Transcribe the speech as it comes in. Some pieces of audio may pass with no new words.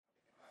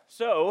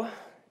So,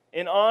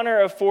 in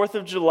honor of 4th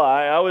of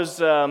July, I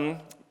was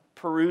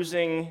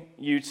perusing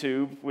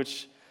YouTube,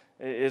 which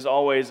is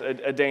always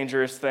a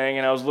dangerous thing,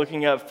 and I was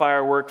looking up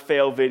firework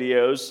fail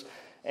videos.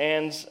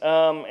 And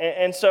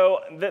so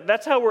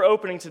that's how we're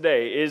opening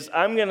today, is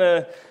I'm going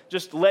to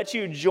just let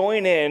you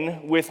join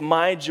in with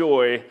my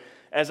joy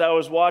as I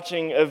was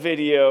watching a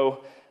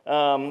video.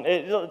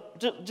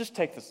 Just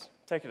take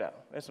it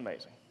out. That's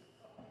amazing.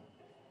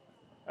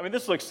 I mean,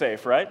 this looks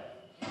safe, right?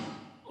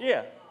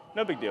 Yeah,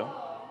 no big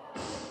deal.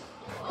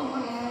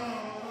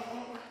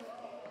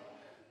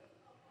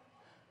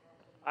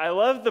 I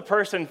love the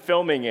person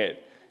filming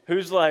it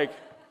who's like,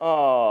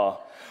 oh,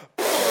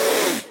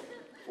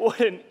 what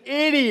an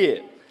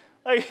idiot.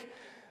 Like,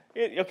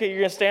 okay, you're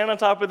going to stand on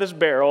top of this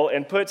barrel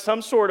and put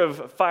some sort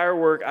of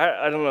firework,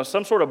 I don't know,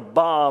 some sort of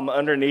bomb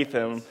underneath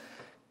him.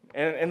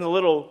 And the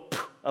little,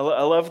 I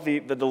love the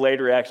delayed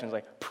reactions,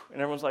 like,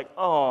 and everyone's like,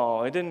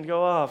 oh, it didn't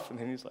go off. And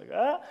then he's like,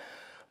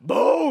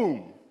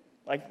 boom.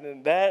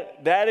 Like,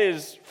 that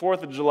is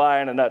 4th of July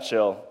in a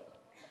nutshell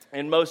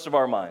in most of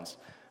our minds.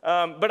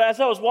 But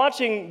as I was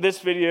watching this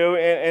video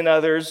and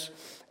others,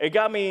 it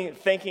got me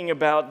thinking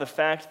about the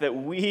fact that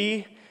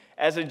we,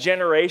 as a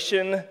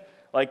generation,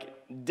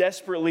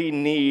 desperately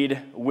need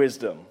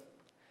wisdom.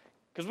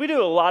 Because we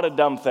do a lot of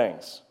dumb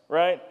things,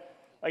 right?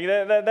 Like,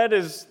 that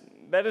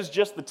is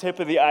just the tip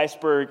of the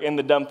iceberg in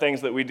the dumb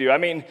things that we do. I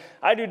mean,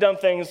 I do dumb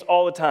things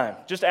all the time.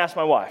 Just ask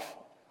my wife.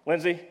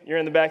 Lindsay, you're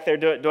in the back there.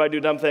 Do I do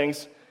dumb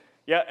things?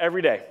 Yeah,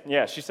 every day.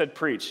 Yeah, she said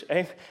preach.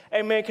 Hey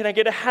man, can I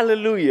get a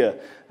hallelujah?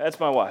 That's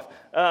my wife.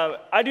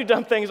 I do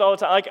dumb things all the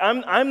time. Like,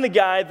 I'm the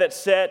guy that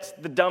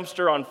set the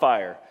dumpster on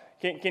fire.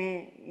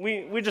 Can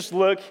we just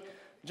look?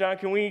 John,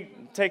 can we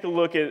take a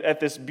look at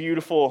this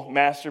beautiful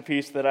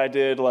masterpiece that I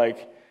did?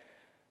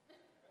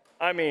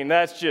 I mean,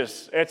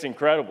 it's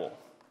incredible.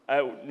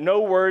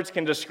 No words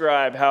can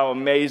describe how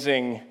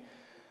amazing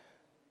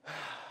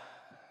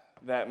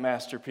that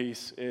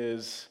masterpiece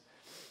is.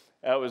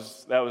 That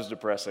was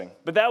depressing.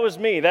 But that was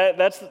me.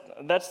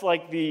 That's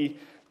like the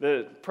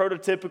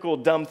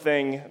prototypical dumb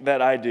thing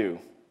that I do.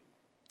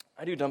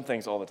 I do dumb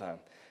things all the time.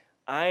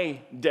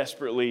 I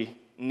desperately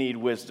need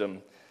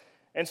wisdom.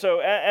 And so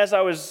as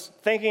I was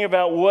thinking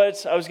about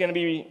what I was going to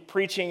be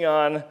preaching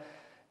on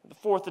the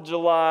 4th of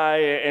July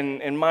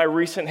and my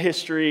recent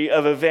history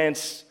of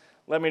events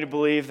led me to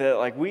believe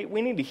that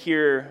we need to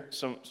hear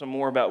some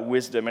more about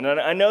wisdom. And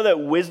I know that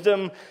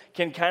wisdom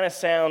can kind of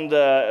sound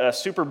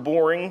super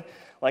boring.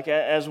 Like,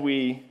 as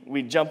we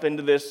jump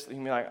into this, you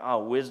can be like, oh,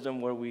 wisdom,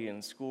 what are we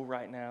in school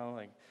right now?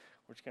 Like,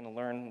 we're just going to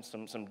learn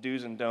some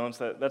do's and don'ts.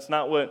 That's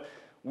not what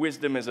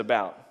wisdom is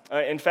about.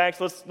 In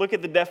fact, let's look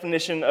at the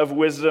definition of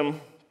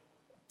wisdom.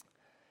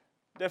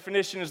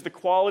 Definition is the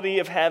quality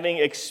of having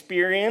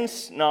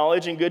experience,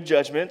 knowledge, and good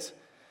judgment,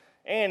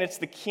 and it's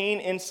the keen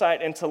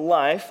insight into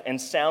life and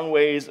sound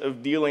ways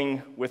of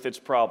dealing with its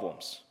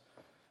problems.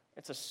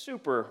 It's a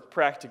super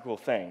practical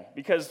thing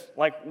because,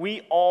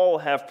 we all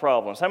have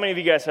problems. How many of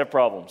you guys have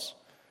problems?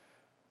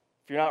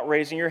 If you're not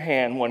raising your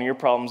hand, one of your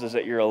problems is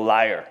that you're a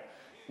liar.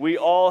 We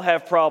all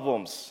have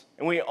problems,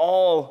 and we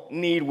all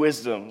need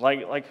wisdom.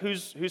 Like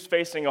who's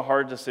facing a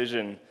hard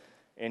decision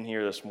in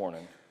here this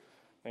morning?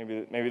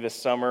 Maybe this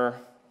summer,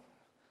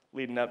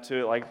 leading up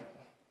to it.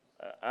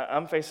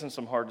 I'm facing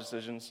some hard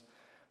decisions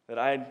that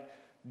I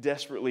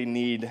desperately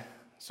need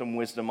some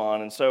wisdom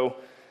on, and so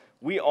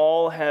we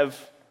all have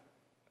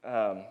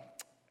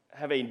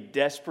a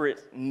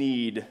desperate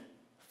need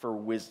for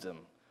wisdom.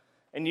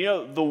 And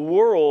the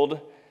world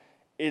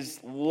is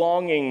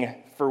longing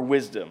for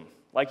wisdom.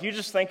 You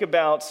just think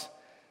about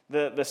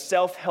the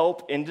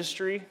self-help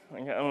industry. I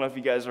don't know if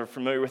you guys are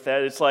familiar with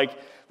that. It's like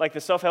the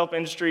self-help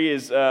industry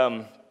is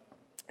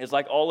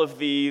like all of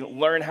the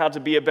learn how to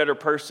be a better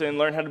person,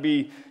 learn how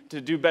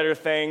to do better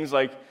things.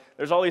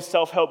 There's all these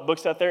self-help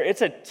books out there.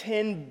 It's a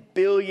 $10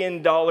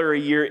 billion a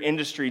year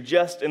industry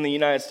just in the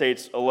United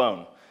States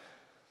alone.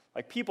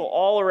 People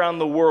all around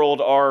the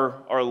world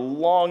are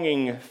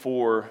longing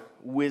for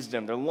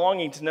wisdom. They're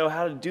longing to know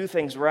how to do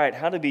things right,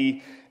 how to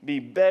be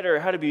better,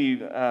 how to be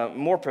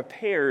more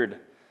prepared.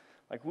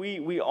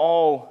 We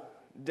all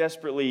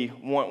desperately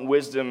want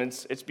wisdom.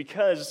 It's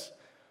because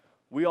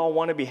we all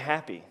want to be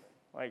happy.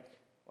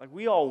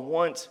 We all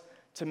want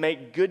to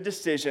make good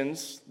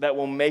decisions that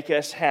will make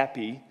us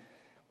happy.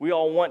 We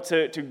all want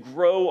to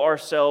grow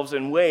ourselves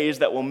in ways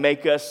that will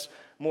make us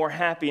more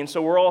happy. And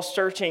so we're all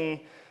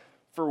searching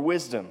for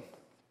wisdom.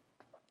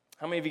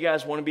 How many of you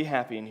guys want to be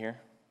happy in here?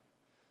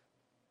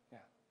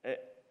 Yeah,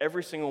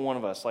 every single one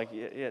of us.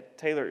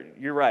 Taylor,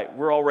 you're right.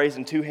 We're all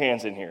raising 2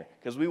 hands in here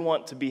because we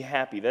want to be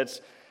happy. That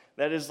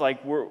is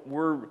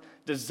we're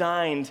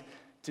designed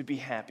to be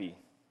happy.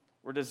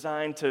 We're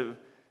designed to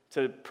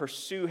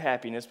pursue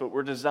happiness, but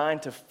we're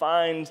designed to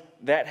find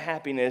that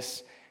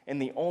happiness in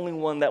the only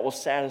one that will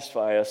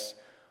satisfy us,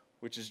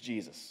 which is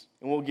Jesus.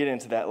 And we'll get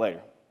into that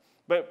later.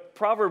 But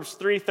Proverbs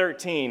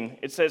 3:13,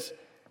 it says,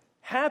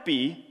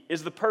 happy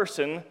is the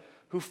person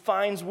who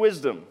finds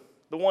wisdom,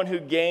 the one who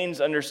gains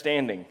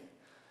understanding.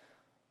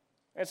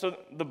 And so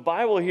the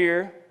Bible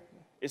here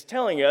is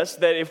telling us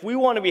that if we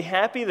want to be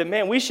happy, then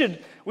man, we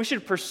should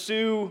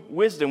pursue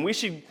wisdom. We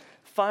should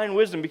find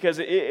wisdom because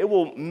it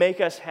will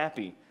make us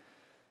happy.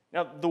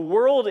 Now, the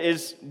world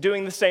is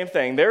doing the same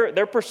thing.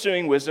 They're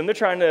pursuing wisdom. They're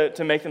trying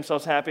to make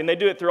themselves happy, and they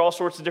do it through all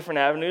sorts of different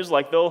avenues.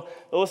 Like they'll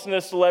listen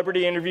to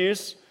celebrity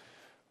interviews,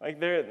 like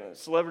they're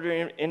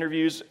celebrity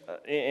interviews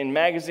in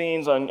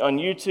magazines, on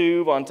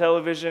YouTube, on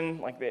television.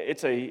 Like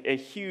it's a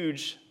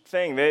huge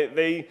thing.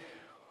 They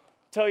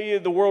tell you,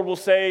 the world will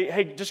say,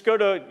 hey, just go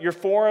to your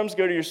forums,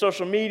 go to your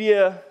social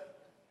media,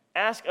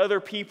 ask other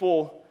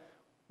people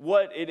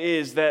what it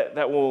is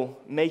that will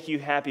make you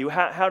happy,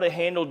 how to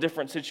handle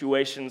different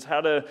situations,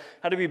 how to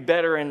be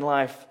better in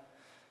life.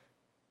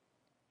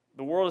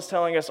 The world is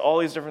telling us all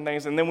these different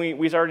things, and then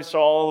we already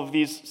saw all of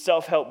these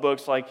self-help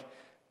books, like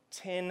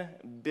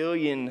 $10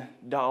 billion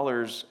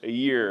a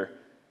year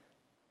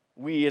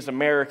we as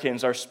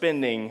Americans are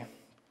spending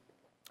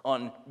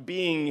on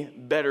being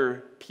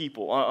better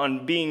people,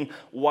 on being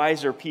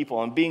wiser people,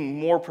 on being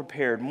more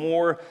prepared,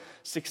 more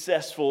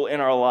successful in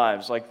our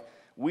lives. Like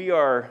we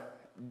are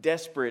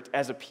desperate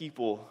as a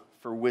people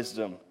for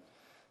wisdom.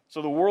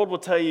 So the world will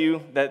tell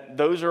you that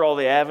those are all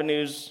the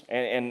avenues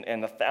and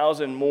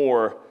 1,000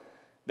 more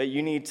that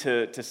you need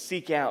to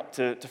seek out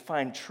to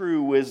find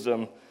true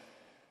wisdom.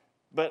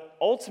 But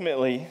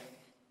ultimately,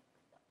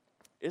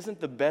 isn't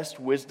the best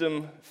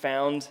wisdom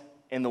found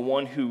in the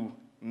one who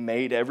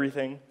made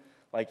everything?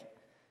 Like,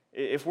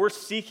 if we're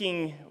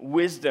seeking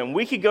wisdom,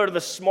 we could go to the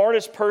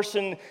smartest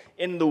person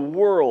in the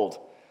world,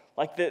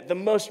 like the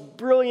most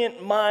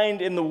brilliant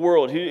mind in the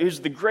world, who's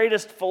the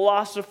greatest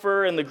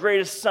philosopher and the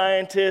greatest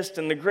scientist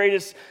and the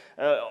greatest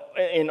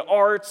in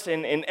arts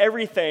and in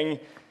everything.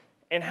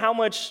 And how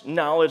much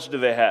knowledge do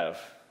they have?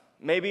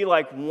 Maybe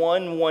like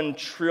 1/1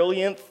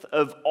 trillionth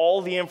of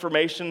all the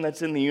information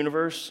that's in the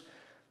universe.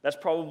 That's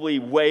probably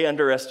way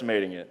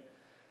underestimating it.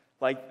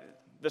 Like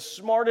the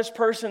smartest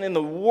person in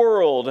the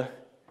world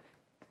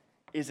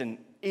is an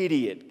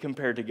idiot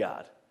compared to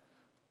God.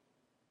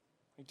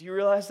 Do you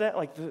realize that?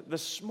 Like the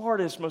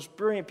smartest, most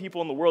brilliant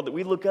people in the world that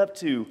we look up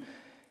to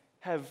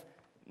have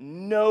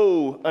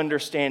no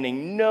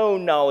understanding, no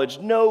knowledge,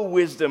 no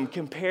wisdom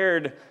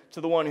compared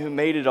to the one who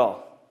made it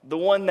all. The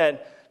one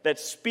that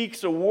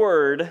speaks a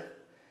word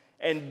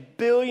and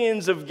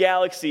billions of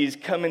galaxies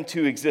come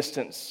into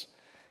existence.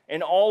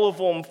 And all of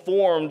them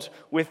formed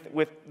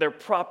with their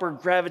proper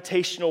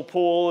gravitational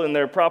pull and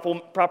their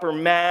proper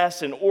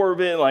mass and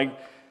orbit. Like,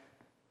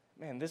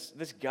 man,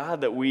 this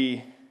God that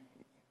we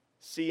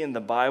see in the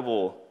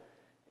Bible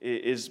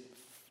is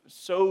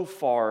so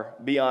far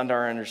beyond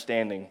our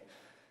understanding.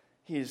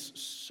 He is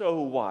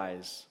so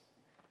wise,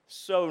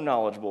 so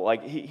knowledgeable.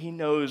 Like he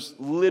knows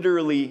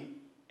literally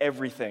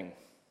everything.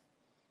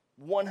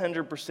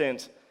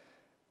 100%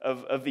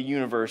 of the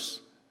universe,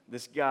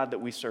 this God that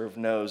we serve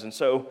knows. And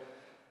so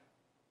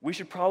we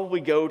should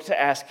probably go to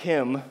ask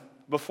him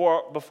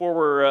before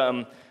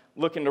we're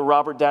looking to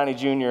Robert Downey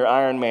Jr.,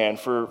 Iron Man,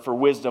 for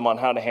wisdom on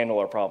how to handle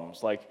our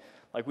problems. Like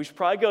we should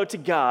probably go to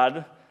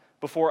God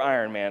before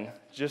Iron Man.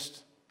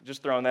 Just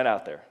throwing that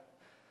out there.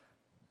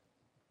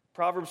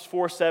 Proverbs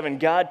 4:7,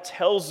 God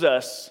tells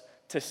us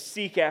to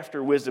seek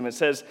after wisdom. It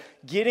says,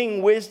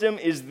 getting wisdom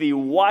is the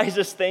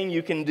wisest thing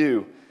you can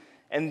do.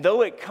 And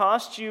though it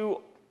costs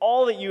you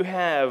all that you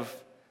have,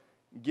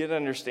 get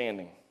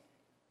understanding.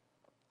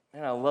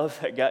 And I love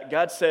that.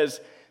 God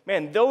says,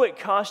 man, though it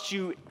costs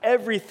you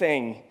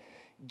everything,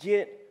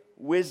 get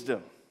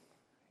wisdom.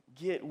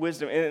 Get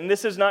wisdom. And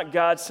this is not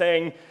God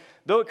saying,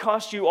 though it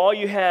costs you all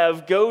you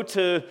have, go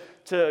to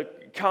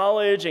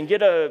college and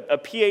get a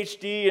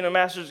PhD and a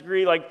master's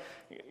degree. Like,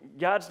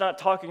 God's not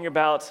talking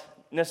about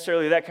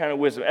necessarily that kind of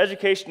wisdom.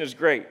 Education is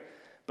great,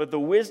 but the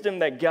wisdom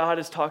that God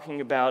is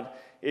talking about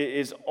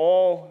is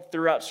all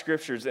throughout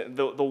Scriptures.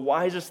 The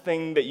wisest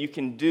thing that you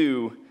can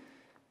do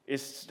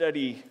is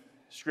study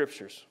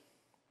Scriptures.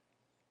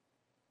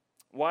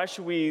 Why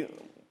should we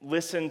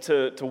listen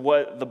to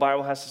what the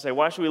Bible has to say?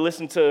 Why should we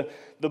listen to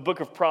the book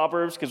of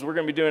Proverbs? Because we're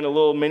going to be doing a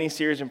little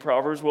mini-series in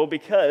Proverbs. Well,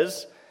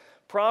 because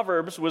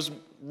Proverbs was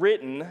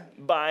written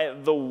by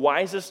the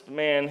wisest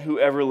man who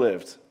ever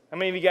lived. How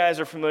many of you guys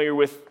are familiar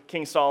with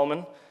King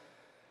Solomon?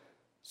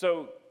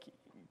 So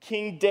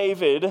King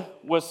David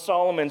was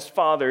Solomon's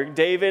father.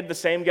 David, the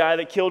same guy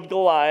that killed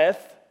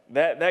Goliath,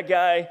 that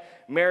guy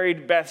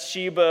married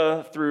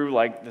Bathsheba through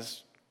like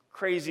this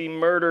crazy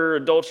murder,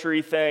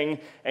 adultery thing,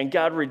 and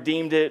God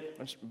redeemed it,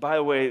 which, by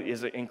the way,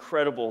 is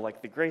incredible,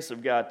 like the grace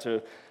of God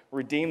to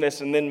redeem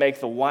this and then make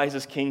the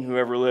wisest king who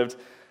ever lived.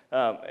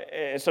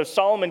 And so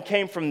Solomon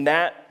came from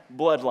that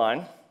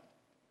bloodline.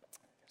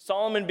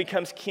 Solomon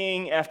becomes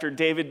king after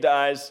David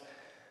dies,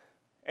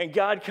 and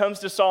God comes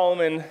to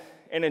Solomon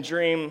in a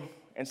dream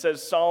and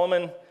says,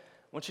 Solomon, I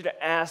want you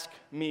to ask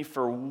me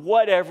for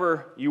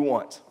whatever you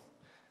want.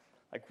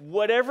 Like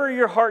whatever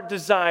your heart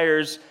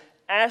desires,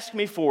 ask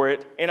me for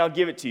it, and I'll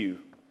give it to you.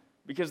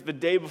 Because the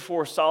day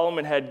before,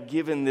 Solomon had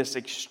given this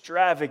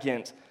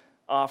extravagant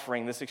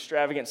offering, this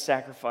extravagant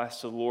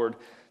sacrifice to the Lord.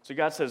 So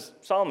God says,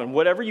 Solomon,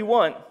 whatever you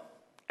want,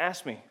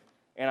 ask me,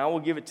 and I will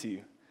give it to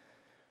you.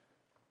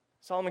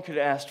 Solomon could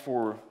have asked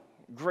for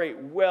great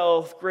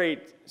wealth,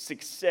 great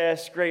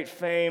success, great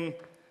fame.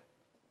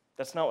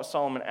 That's not what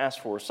Solomon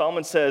asked for.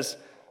 Solomon says,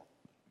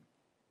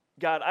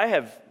 God, I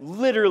have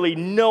literally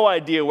no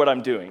idea what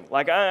I'm doing.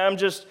 Like,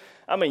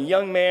 I'm a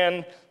young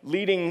man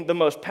leading the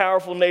most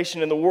powerful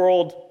nation in the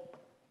world.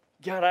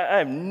 God, I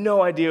have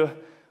no idea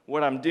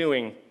what I'm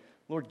doing.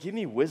 Lord, give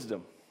me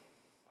wisdom.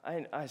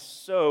 I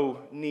so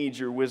need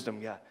your wisdom,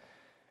 God.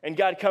 And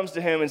God comes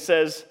to him and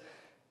says,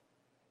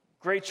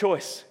 great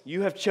choice.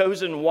 You have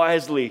chosen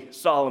wisely,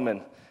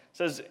 Solomon.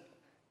 Says,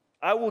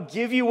 I will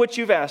give you what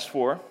you've asked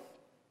for.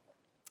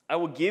 I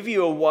will give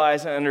you a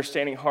wise and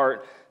understanding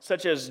heart,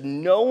 such as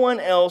no one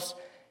else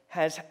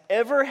has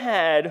ever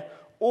had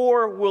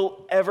or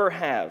will ever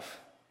have.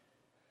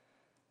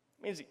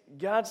 It means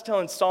God's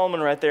telling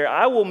Solomon right there,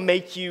 I will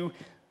make you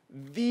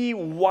the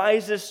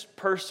wisest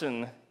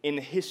person in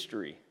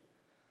history.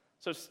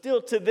 So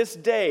still to this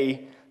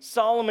day,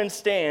 Solomon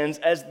stands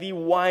as the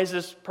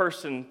wisest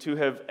person to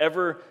have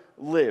ever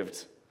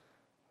lived,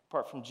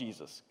 apart from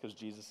Jesus, because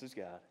Jesus is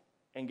God,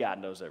 and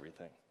God knows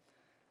everything.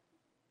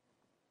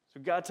 So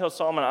God tells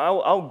Solomon,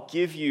 I'll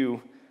give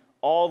you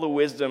all the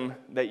wisdom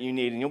that you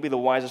need, and you'll be the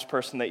wisest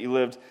person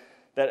that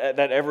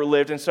ever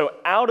lived. And so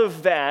out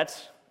of that,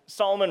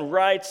 Solomon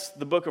writes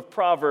the book of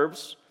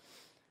Proverbs,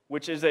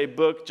 which is a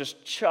book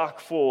just chock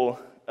full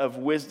of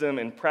wisdom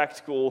and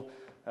practical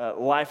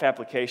life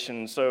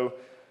application. So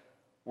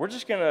we're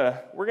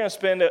gonna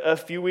spend a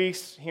few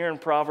weeks here in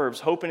Proverbs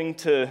hoping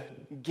to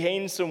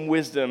gain some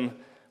wisdom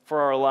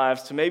for our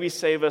lives to maybe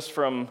save us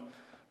from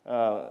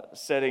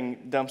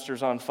setting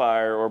dumpsters on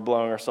fire or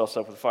blowing ourselves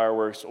up with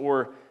fireworks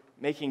or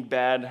making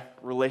bad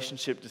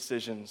relationship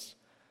decisions,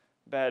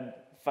 bad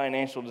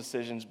financial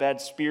decisions, bad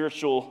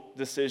spiritual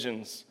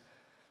decisions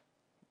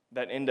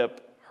that end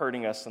up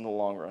hurting us in the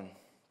long run.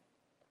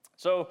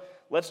 So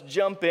let's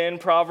jump in.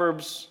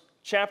 Proverbs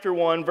chapter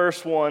 1,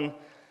 verse 1.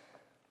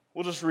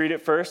 We'll just read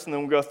it first and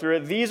then we'll go through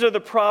it. These are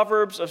the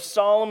Proverbs of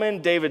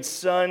Solomon, David's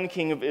son,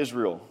 king of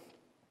Israel.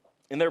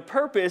 And their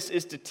purpose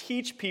is to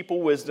teach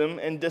people wisdom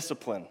and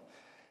discipline,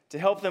 to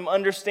help them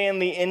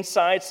understand the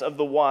insights of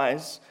the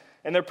wise.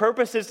 And their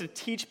purpose is to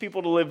teach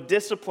people to live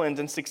disciplined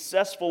and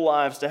successful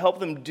lives, to help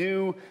them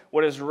do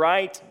what is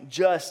right,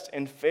 just,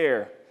 and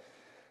fair.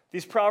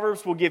 These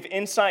Proverbs will give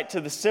insight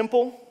to the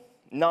simple,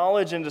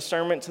 knowledge and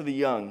discernment to the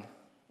young.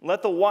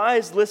 Let the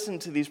wise listen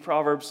to these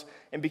Proverbs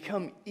and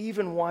become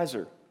even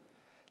wiser.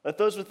 Let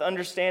those with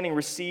understanding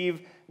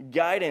receive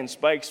guidance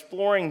by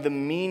exploring the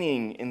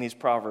meaning in these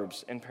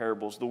proverbs and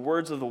parables, the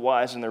words of the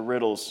wise and their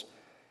riddles.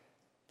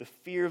 The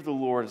fear of the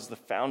Lord is the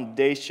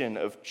foundation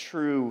of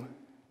true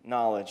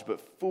knowledge,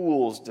 but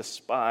fools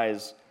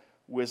despise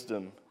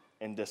wisdom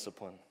and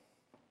discipline.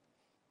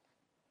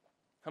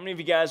 How many of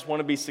you guys want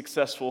to be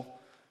successful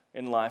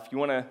in life? You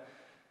want to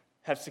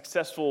have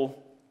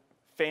successful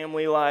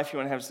family life? You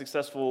want to have a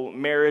successful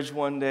marriage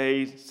one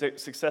day,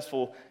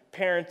 successful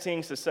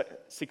parenting,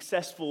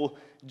 successful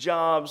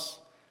jobs?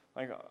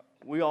 Like,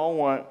 we all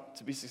want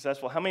to be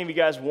successful. How many of you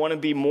guys want to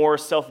be more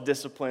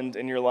self-disciplined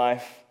in your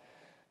life?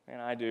 Man,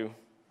 I do.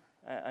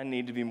 I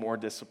need to be more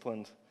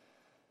disciplined.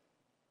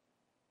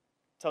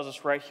 It tells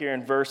us right here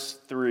in verse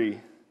 3.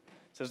 It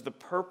says, the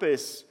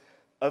purpose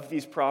of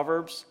these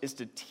proverbs is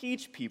to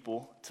teach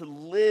people to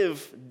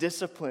live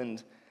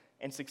disciplined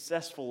and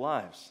successful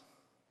lives,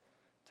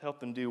 to help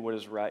them do what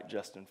is right,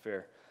 just, and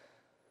fair.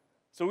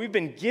 So we've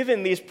been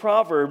given these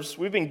proverbs,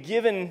 we've been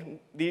given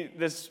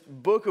this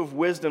book of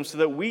wisdom so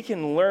that we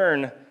can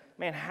learn,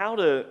 how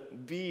to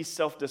be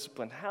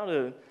self-disciplined,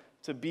 how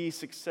to be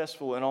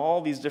successful in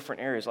all these different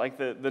areas. Like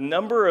the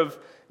number of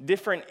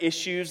different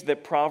issues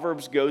that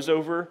Proverbs goes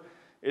over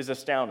is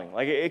astounding.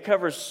 Like it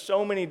covers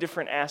so many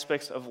different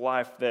aspects of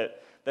life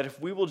that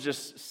if we will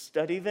just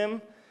study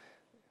them,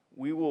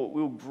 we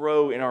will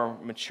grow in our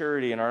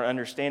maturity and our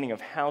understanding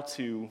of how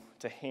to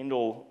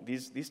handle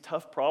these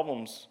tough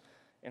problems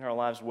in our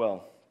lives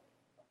well.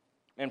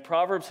 And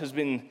Proverbs has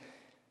been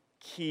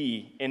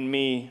key in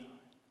me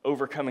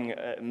overcoming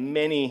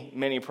many,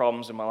 many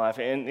problems in my life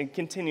and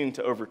continuing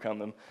to overcome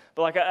them.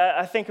 But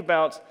I think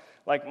about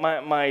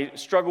my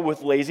struggle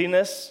with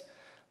laziness.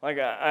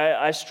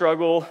 I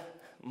struggle,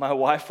 my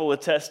wife will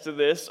attest to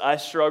this, I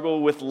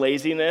struggle with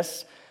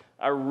laziness.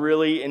 I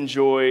really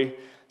enjoy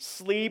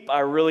sleep. I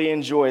really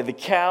enjoy the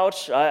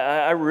couch.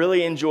 I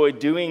really enjoy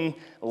doing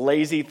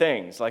lazy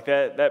things. Like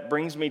that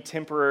brings me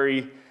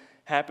temporary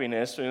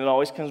happiness, and it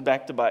always comes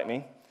back to bite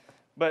me.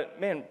 But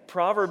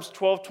Proverbs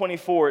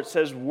 12:24, it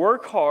says,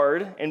 work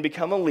hard and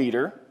become a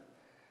leader,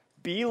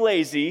 be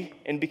lazy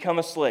and become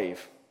a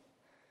slave.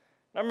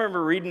 I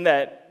remember reading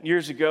that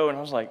years ago, and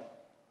I was like,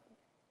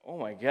 oh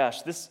my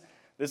gosh, this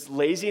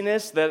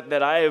laziness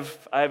that I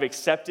have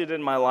accepted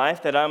in my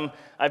life, that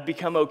I've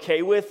become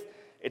okay with,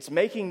 it's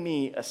making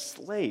me a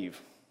slave.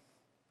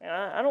 And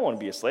I don't want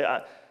to be a slave.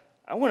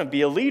 I want to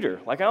be a leader.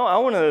 I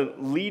want to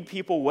lead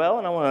people well,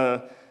 and I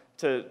want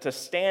to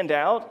stand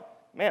out.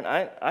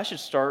 I should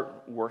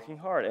start working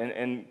hard.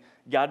 And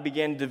God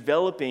began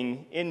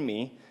developing in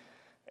me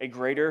a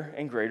greater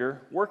and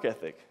greater work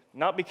ethic.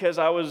 Not because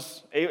I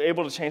was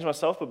able to change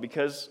myself, but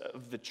because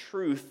of the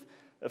truth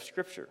of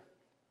Scripture.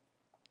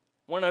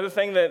 One other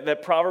thing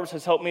that Proverbs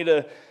has helped me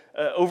to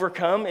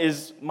overcome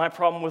is my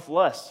problem with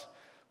lust.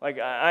 Like,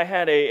 I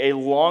had a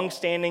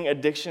long-standing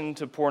addiction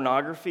to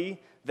pornography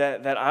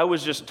that I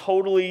was just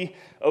totally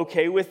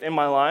okay with in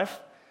my life.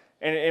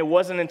 And it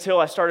wasn't until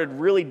I started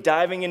really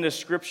diving into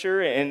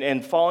Scripture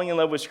and falling in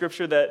love with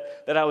Scripture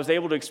that I was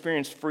able to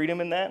experience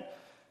freedom in that.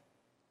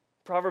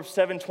 Proverbs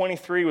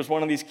 7:23 was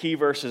one of these key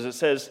verses. It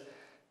says,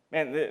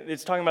 man,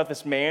 it's talking about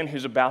this man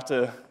who's about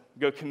to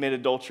go commit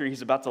adultery.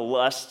 He's about to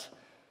lust.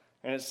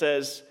 And it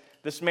says,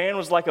 this man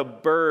was like a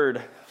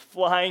bird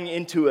flying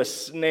into a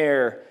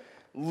snare,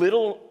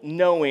 little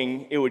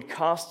knowing it would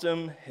cost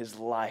him his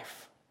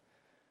life.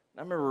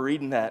 I remember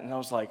reading that, and I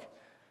was like,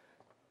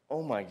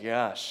 oh my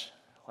gosh,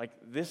 like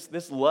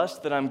this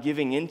lust that I'm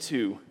giving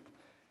into,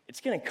 it's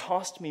going to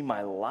cost me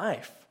my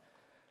life.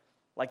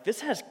 Like,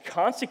 this has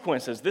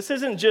consequences. This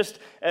isn't just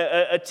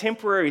a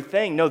temporary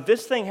thing. No,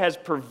 this thing has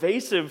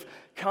pervasive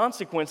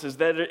consequences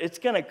that it's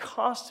going to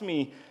cost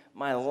me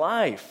my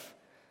life.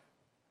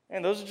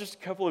 And those are just a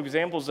couple of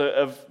examples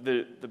of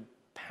the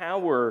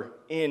power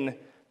in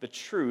the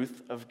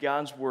truth of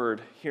God's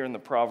word here in the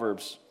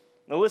Proverbs.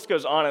 The list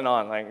goes on and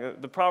on.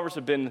 Like, the Proverbs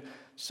have been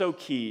so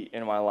key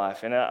in my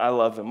life, and I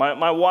love them.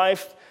 My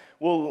wife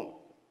will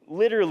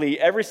literally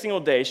every single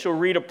day, she'll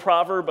read a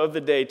proverb of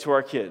the day to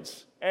our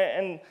kids.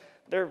 And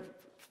they're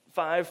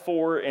 5,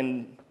 4,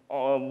 and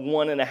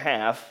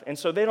 1.5, and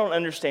so they don't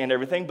understand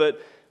everything, but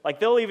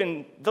like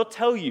they'll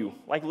tell you,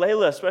 like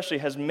Layla especially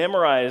has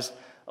memorized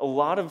a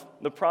lot of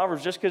the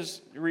Proverbs just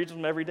because she reads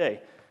them every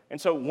day. And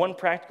so one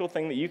practical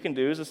thing that you can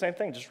do is the same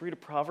thing. Just read a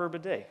proverb a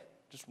day.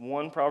 Just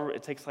one proverb.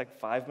 It takes like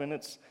 5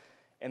 minutes,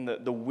 and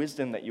the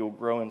wisdom that you'll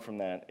grow in from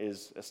that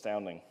is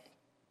astounding.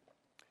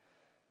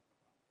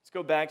 Let's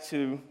go back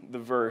to the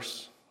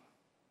verse,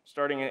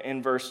 starting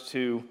in verse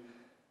 2.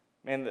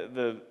 Man,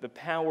 the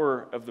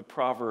power of the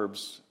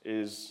Proverbs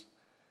is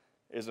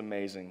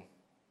amazing.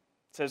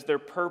 It says their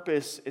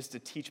purpose is to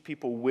teach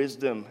people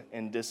wisdom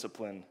and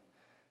discipline,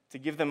 to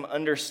give them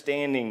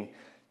understanding,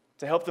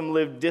 to help them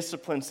live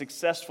disciplined,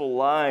 successful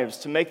lives,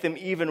 to make them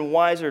even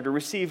wiser, to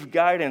receive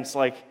guidance.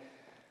 Like,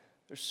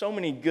 there's so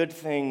many good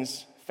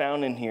things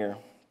found in here.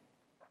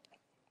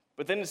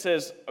 But then it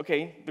says,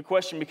 okay, the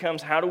question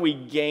becomes, how do we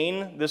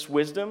gain this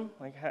wisdom?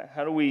 Like,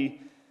 how do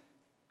we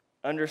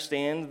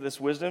understand this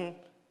wisdom?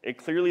 It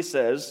clearly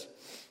says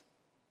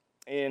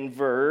in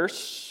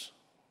verse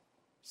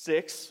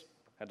 6,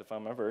 had to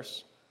find my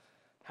verse,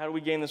 how do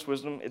we gain this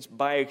wisdom? It's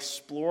by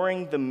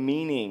exploring the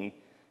meaning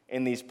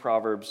in these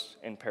proverbs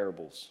and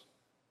parables.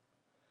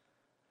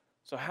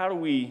 So how do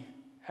we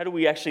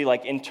actually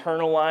like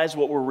internalize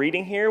what we're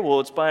reading here?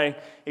 Well, it's by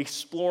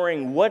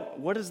exploring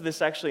what does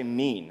this actually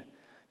mean?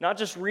 Not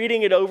just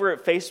reading it over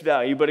at face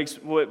value,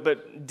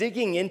 but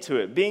digging into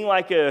it, being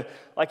like a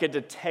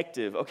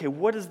detective. Okay,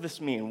 what does this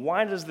mean?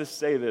 Why does this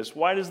say this?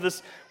 Why does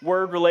this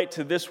word relate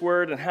to this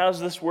word? And how does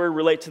this word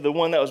relate to the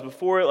one that was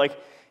before it? Like,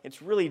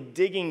 it's really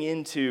digging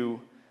into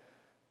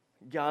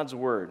God's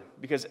word,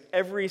 because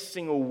every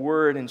single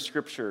word in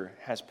Scripture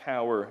has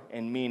power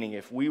and meaning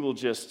if we will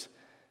just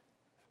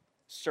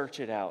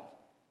search it out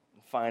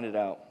and find it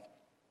out.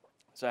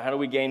 So how do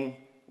we gain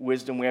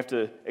wisdom? We have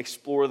to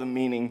explore the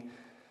meaning.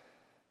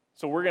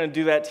 So we're going to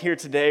do that here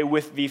today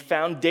with the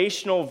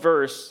foundational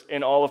verse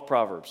in all of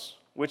Proverbs,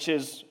 which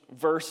is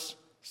verse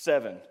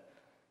 7. It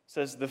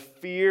says, the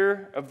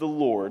fear of the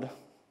Lord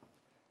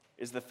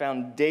is the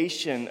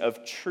foundation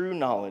of true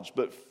knowledge,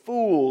 but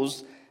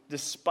fools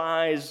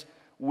despise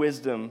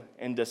wisdom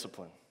and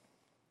discipline.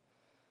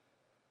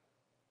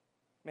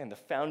 Man, the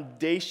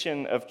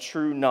foundation of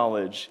true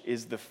knowledge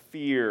is the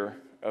fear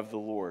of the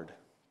Lord.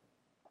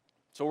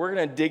 So we're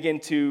going to dig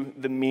into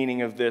the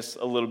meaning of this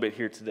a little bit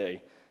here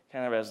today,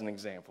 kind of as an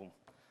example.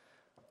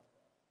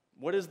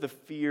 What is the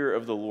fear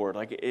of the Lord?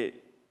 Like,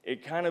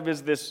 it kind of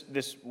is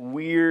this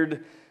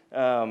weird,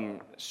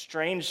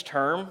 strange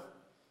term,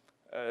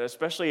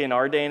 especially in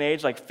our day and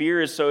age. Like,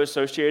 fear is so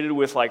associated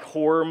with like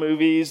horror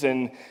movies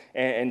and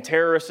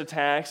terrorist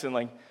attacks, and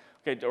like,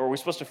 okay, are we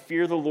supposed to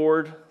fear the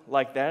Lord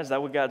like that? Is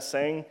that what God's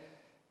saying?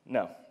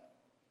 No.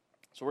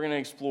 So we're going to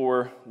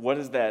explore, what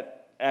does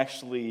that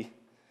actually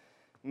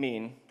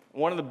mean?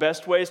 One of the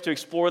best ways to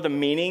explore the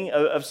meaning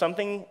of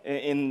something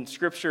in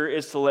Scripture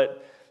is to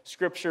let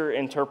Scripture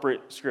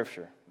interpret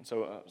Scripture. And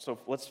so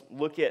let's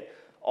look at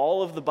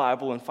all of the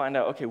Bible and find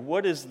out, okay,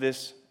 what does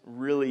this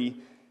really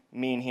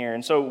mean here?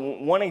 And so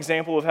one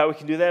example of how we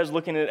can do that is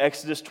looking at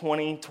Exodus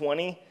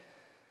 20:20. It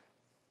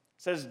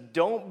says,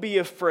 "Don't be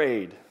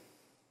afraid,"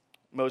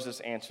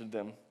 Moses answered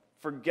them,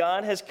 "for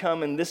God has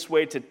come in this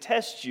way to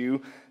test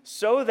you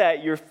so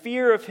that your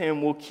fear of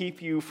him will keep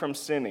you from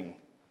sinning."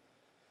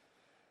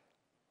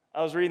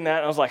 I was reading that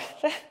and I was like,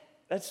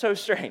 that's so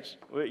strange.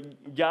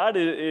 God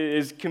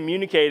is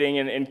communicating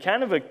in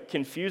kind of a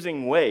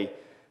confusing way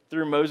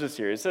through Moses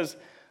here. It says,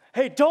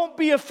 hey, don't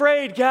be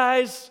afraid,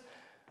 guys,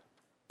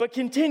 but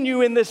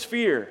continue in this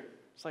fear.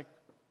 It's like,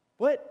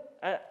 what?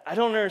 I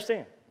don't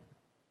understand.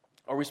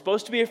 Are we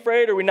supposed to be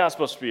afraid or are we not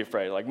supposed to be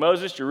afraid? Like,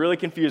 Moses, you're really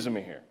confusing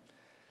me here.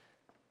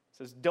 It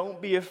says, don't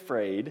be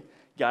afraid.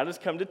 God has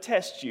come to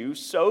test you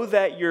so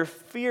that your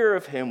fear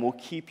of him will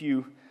keep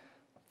you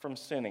from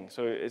sinning.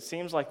 So it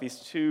seems like these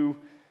two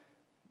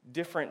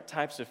different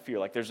types of fear.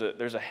 Like there's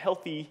a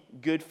healthy,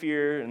 good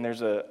fear, and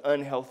there's an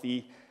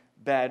unhealthy,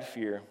 bad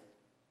fear.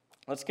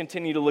 Let's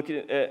continue to look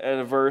at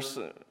a verse.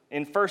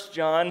 In 1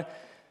 John,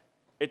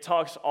 it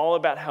talks all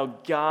about how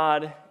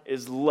God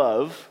is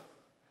love.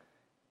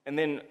 And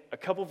then a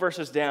couple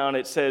verses down,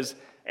 it says,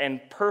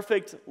 and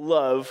perfect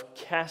love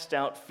cast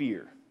out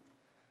fear.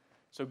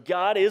 So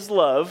God is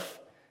love,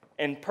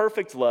 and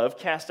perfect love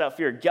cast out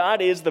fear.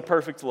 God is the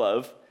perfect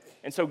love,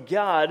 and so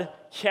God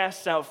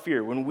casts out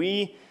fear. When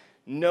we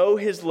know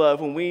his love,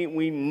 when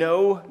we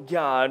know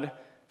God,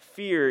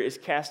 fear is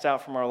cast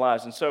out from our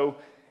lives. And so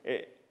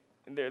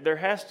there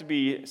has to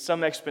be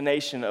some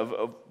explanation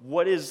of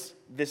what does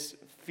this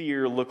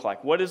fear look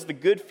like? What is the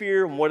good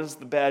fear and what is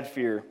the bad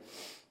fear?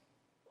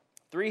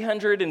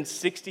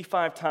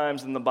 365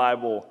 times in the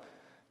Bible,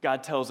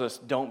 God tells us,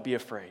 don't be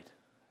afraid.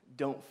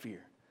 Don't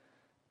fear.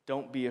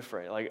 Don't be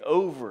afraid. Like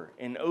over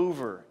and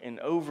over and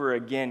over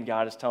again,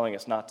 God is telling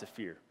us not to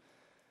fear.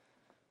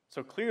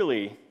 So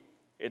clearly,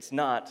 it's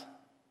not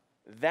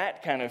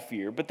that kind of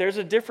fear, but there's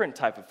a different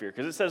type of fear,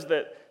 because it says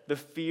that the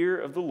fear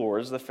of the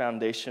Lord is the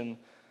foundation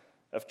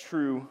of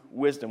true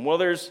wisdom. Well,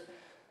 there's,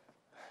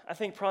 I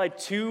think, probably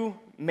two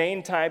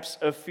main types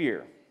of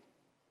fear.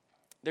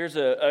 There's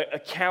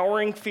a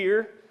cowering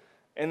fear,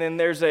 and then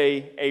there's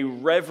a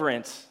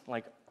reverent,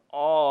 like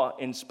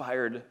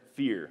awe-inspired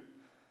fear.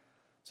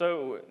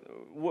 So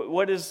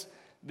what is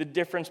the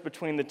difference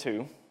between the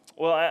two?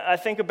 Well, I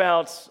think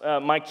about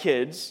my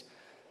kids.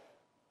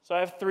 So I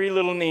have 3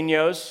 little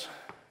niños.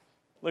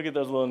 Look at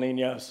those little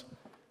niños.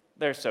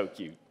 They're so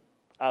cute.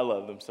 I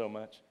love them so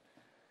much.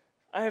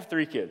 I have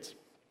 3 kids.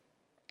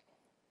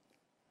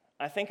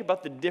 I think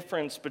about the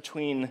difference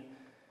between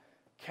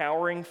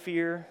cowering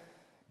fear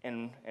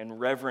and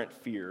reverent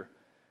fear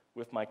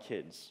with my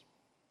kids.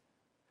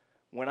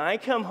 When I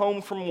come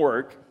home from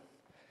work,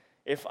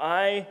 if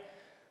I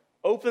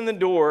open the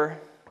door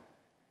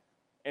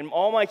and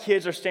all my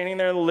kids are standing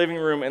there in the living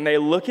room and they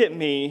look at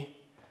me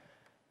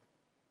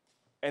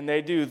and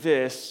they do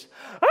this,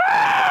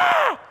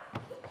 ah!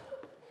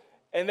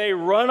 And they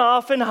run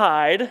off and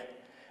hide,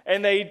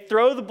 and they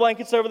throw the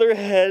blankets over their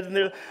head, and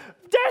they're,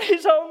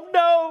 Daddy's home,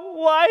 no,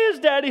 why is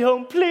Daddy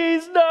home,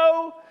 please,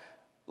 no.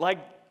 Like,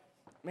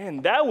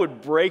 man, that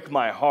would break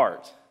my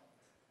heart.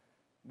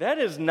 That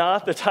is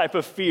not the type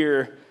of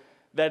fear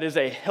that is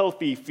a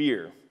healthy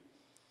fear.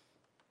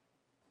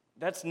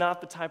 That's not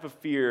the type of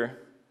fear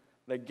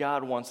that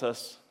God wants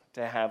us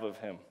to have of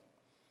him.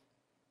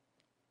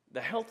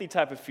 The healthy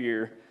type of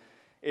fear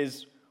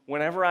is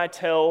whenever I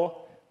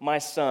tell my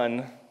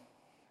son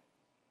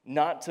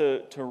not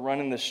to run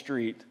in the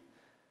street,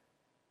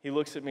 he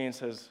looks at me and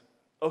says,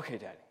 okay,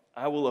 Daddy,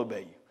 I will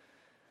obey you.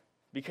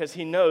 Because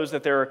he knows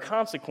that there are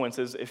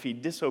consequences if he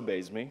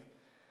disobeys me.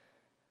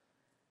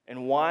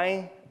 And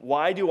why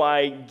do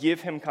I give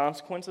him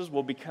consequences?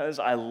 Well, because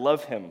I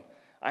love him.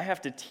 I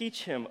have to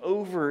teach him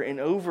over and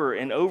over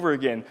and over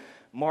again,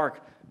 Mark,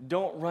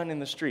 don't run in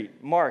the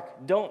street.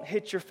 Mark, don't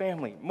hit your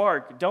family.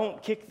 Mark,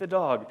 don't kick the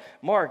dog.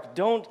 Mark,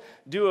 don't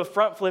do a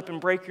front flip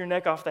and break your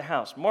neck off the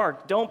house.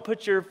 Mark, don't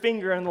put your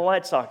finger in the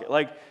light socket.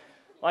 Like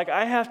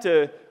I have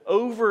to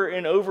over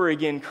and over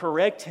again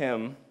correct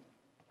him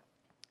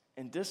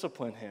and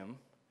discipline him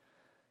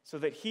so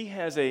that he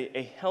has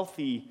a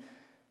healthy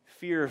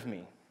fear of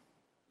me,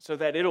 so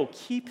that it'll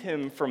keep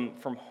him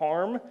from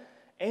harm,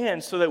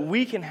 and so that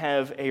we can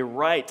have a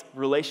right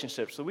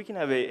relationship, so we can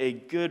have a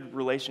good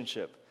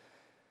relationship.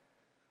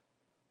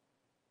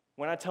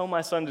 When I tell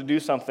my son to do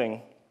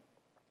something,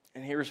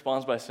 and he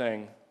responds by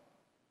saying,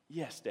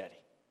 yes, Daddy,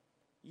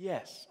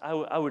 yes,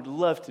 I would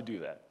love to do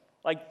that.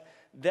 Like,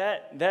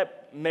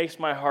 that makes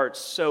my heart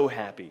so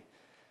happy.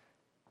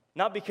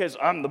 Not because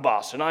I'm the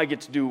boss and I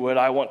get to do what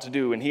I want to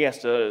do and he has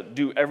to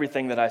do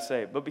everything that I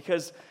say, but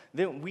because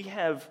then we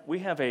have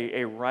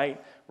a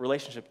right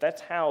relationship.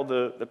 That's how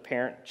the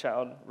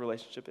parent-child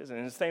relationship is. And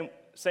in the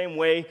same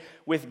way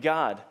with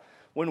God.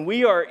 When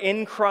we are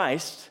in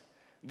Christ,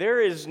 there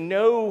is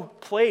no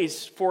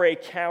place for a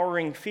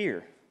cowering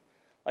fear.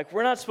 Like,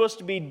 we're not supposed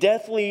to be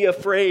deathly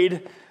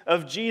afraid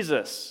of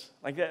Jesus.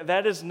 Like,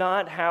 that is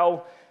not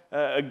how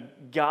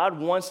God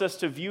wants us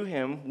to view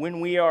him when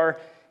we are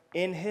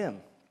in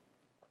him.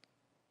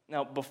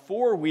 Now,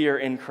 before we are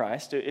in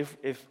Christ,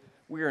 if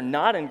we are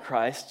not in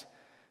Christ,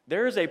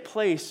 there is a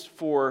place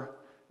for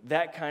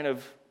that kind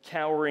of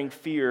cowering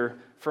fear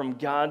from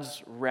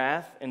God's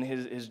wrath and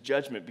his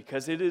judgment,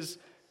 because it is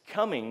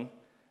coming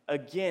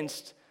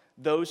against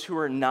those who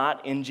are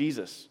not in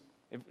Jesus.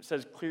 It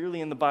says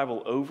clearly in the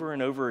Bible over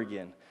and over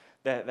again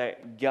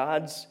that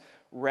God's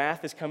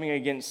wrath is coming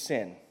against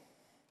sin.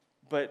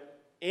 But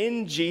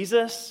in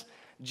Jesus,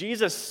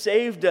 Jesus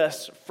saved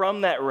us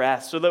from that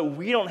wrath so that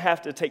we don't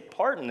have to take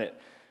part in it.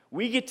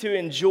 We get to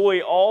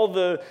enjoy all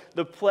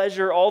the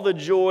pleasure, all the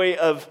joy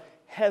of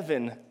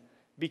heaven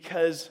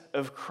because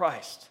of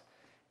Christ.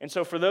 And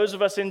so for those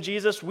of us in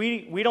Jesus,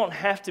 we don't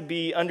have to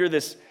be under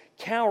this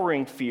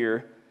cowering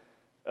fear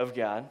of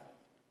God.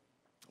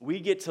 We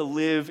get to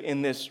live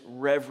in this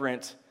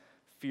reverent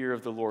fear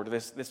of the Lord,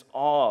 this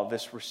awe,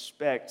 this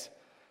respect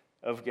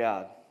of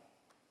God.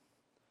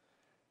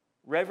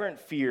 Reverent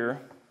fear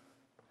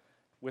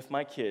with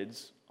my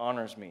kids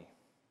honors me.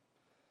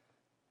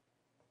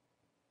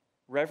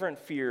 Reverent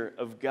fear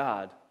of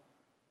God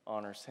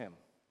honors him.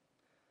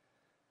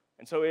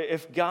 And so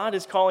if God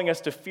is calling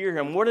us to fear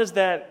him, what does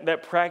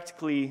that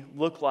practically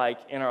look like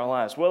in our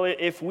lives? Well,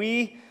 if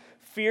we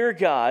fear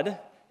God,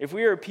 if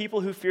we are people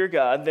who fear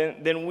God,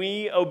 then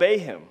we obey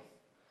him.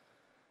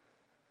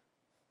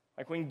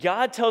 Like when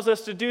God tells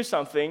us to do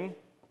something,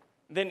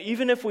 then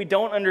even if we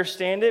don't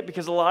understand it,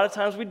 because a lot of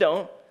times we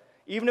don't,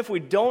 even if we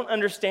don't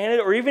understand it,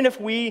 or even if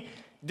we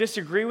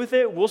disagree with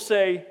it, we'll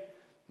say,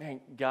 man,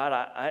 God,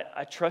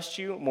 I trust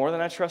you more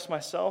than I trust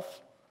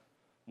myself,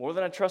 more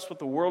than I trust what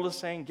the world is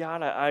saying.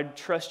 God, I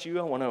trust you.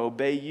 I want to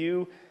obey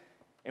you.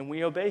 And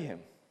we obey him.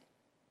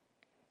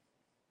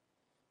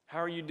 How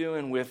are you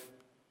doing with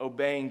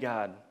obeying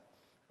God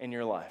in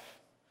your life?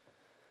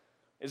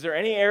 Is there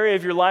any area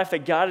of your life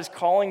that God is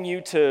calling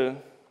you to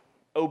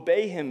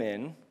obey him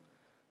in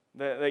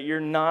that you're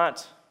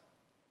not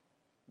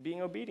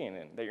being obedient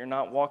in, that you're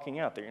not walking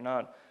out, that you're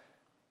not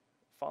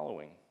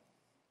following?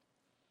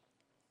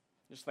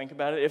 Just think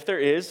about it. If there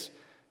is,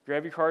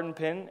 grab your card and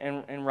pen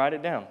and write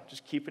it down.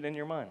 Just keep it in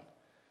your mind.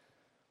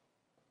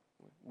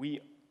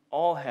 We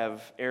all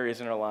have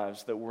areas in our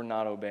lives that we're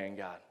not obeying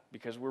God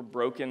because we're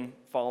broken,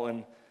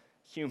 fallen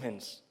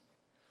humans.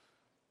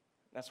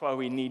 That's why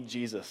we need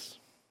Jesus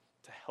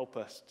to help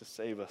us, to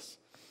save us.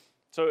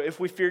 So if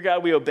we fear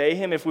God, we obey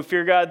him. If we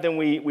fear God, then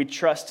we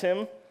trust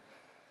him.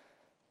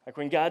 Like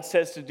when God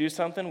says to do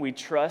something, we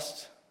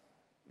trust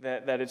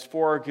that it's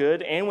for our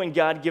good. And when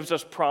God gives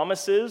us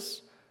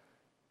promises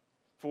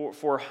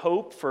for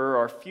hope, for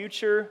our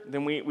future,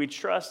 then we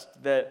trust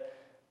that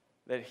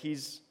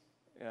he's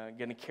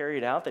going to carry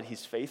it out, that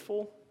he's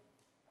faithful.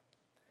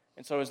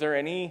 And so is there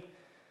any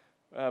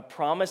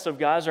promise of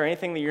God's or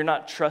anything that you're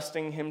not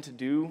trusting him to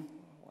do,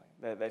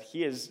 that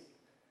he has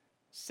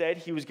said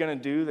he was going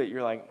to do, that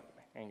you're like,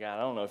 man, God,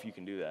 I don't know if you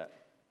can do that?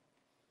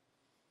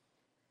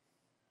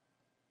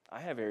 I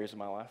have areas of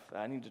my life that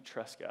I need to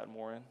trust God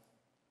more in.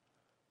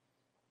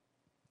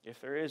 If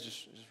there is,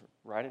 just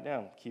write it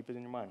down. Keep it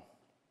in your mind.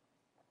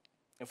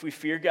 If we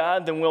fear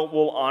God, then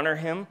we'll honor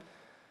him.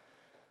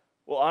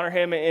 We'll honor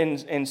him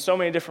in so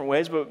many different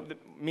ways, but it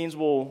means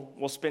we'll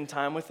spend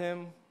time with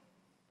him.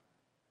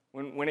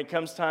 When it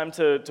comes time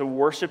to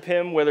worship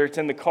him, whether it's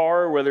in the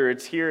car or whether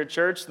it's here at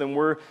church, then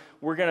we're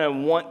going to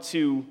want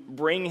to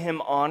bring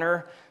him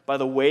honor by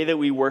the way that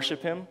we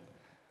worship him.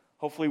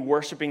 Hopefully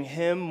worshiping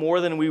him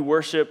more than we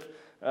worship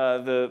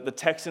the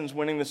Texans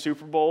winning the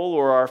Super Bowl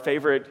or our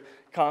favorite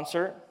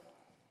concert.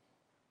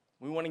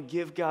 We want to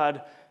give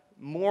God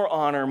more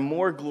honor,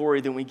 more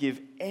glory than we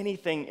give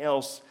anything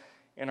else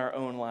in our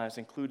own lives,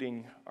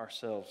 including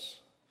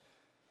ourselves.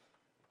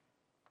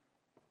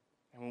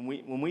 And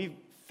when we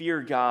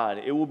fear God,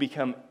 it will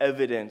become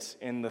evident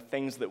in the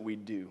things that we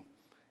do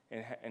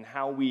and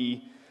how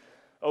we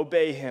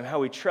obey him, how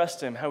we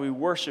trust him, how we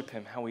worship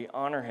him, how we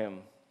honor him.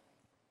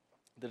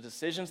 The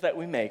decisions that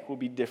we make will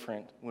be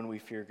different when we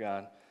fear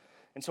God.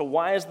 And so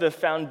why is the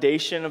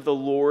foundation of the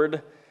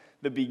Lord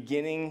the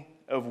beginning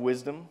of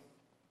wisdom?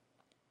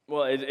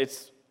 Well,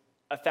 it's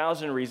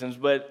 1,000 reasons,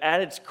 but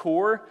at its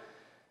core,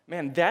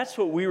 man, that's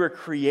what we were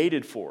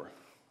created for.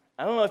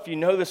 I don't know if you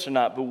know this or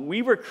not, but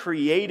we were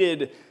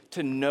created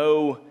to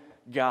know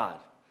God.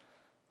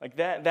 Like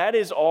that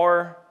is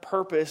our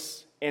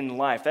purpose in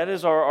life. That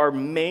is our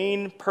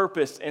main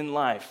purpose in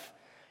life.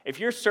 If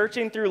you're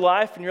searching through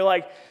life and you're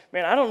like,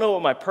 man, I don't know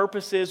what my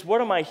purpose is. What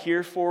am I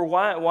here for?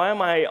 Why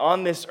am I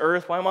on this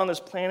earth? Why am I on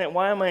this planet?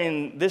 Why am I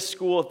in this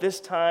school at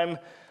this time?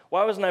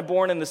 Why wasn't I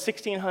born in the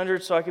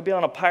 1600s so I could be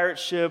on a pirate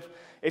ship?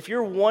 If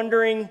you're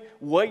wondering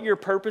what your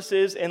purpose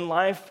is in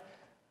life,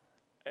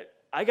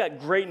 I got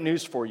great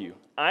news for you.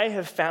 I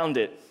have found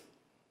it.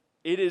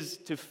 It is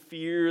to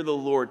fear the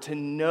Lord, to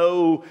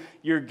know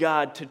your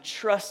God, to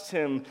trust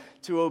him,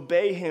 to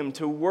obey him,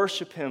 to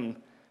worship him,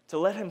 to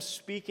let him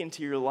speak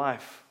into your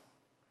life.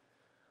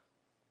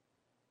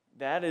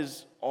 That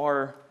is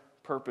our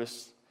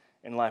purpose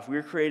in life.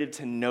 We're created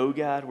to know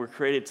God. We're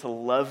created to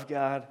love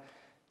God,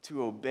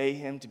 to obey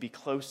him, to be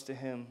close to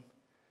him.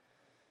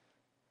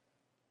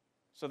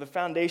 So the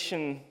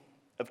foundation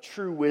of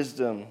true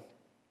wisdom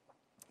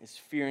is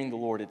fearing the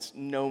Lord. It's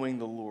knowing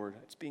the Lord.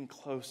 It's being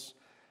close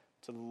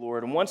to the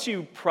Lord. And once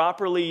you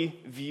properly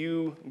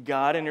view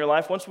God in your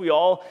life, once we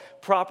all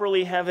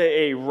properly have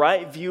a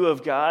right view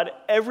of God,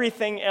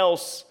 everything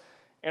else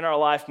in our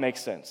life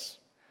makes sense.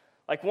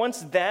 Like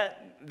once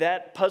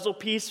that puzzle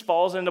piece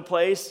falls into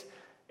place,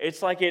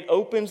 it's like it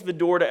opens the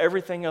door to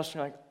everything else.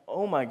 You're like,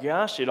 oh my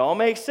gosh, it all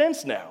makes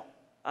sense now.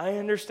 I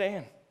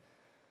understand.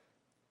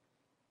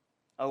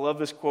 I love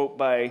this quote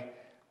by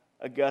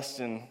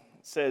Augustine.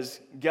 It says,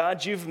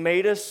 God, you've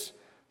made us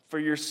for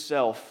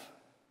yourself,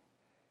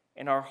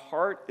 and our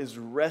heart is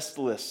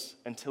restless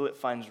until it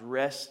finds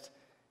rest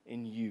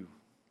in you.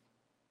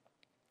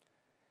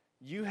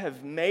 You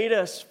have made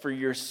us for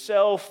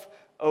yourself,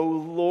 O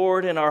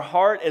Lord, and our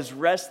heart is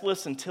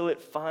restless until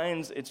it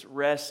finds its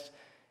rest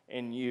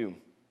in you.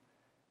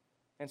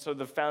 And so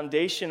the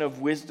foundation of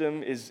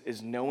wisdom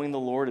is knowing the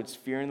Lord, it's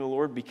fearing the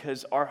Lord,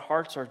 because our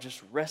hearts are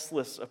just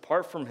restless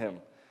apart from him.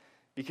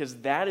 Because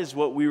that is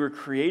what we were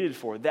created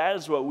for. That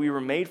is what we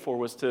were made for,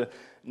 was to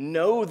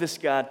know this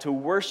God, to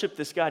worship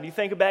this God. You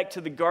think back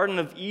to the Garden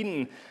of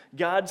Eden.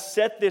 God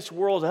set this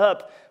world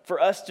up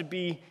for us to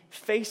be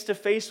face to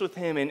face with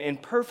him and in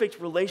perfect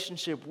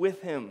relationship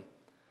with him.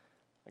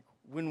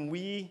 When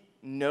we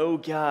know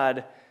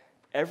God,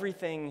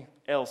 everything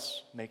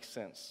else makes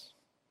sense.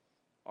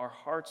 Our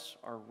hearts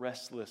are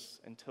restless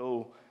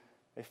until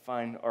they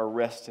find our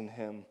rest in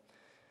him.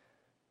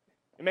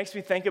 It makes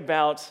me think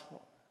about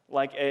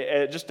like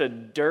just a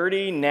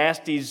dirty,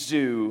 nasty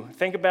zoo.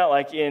 Think about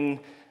like in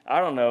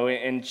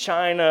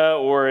China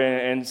or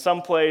in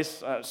some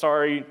place.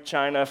 Sorry,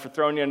 China, for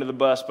throwing you under the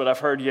bus, but I've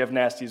heard you have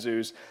nasty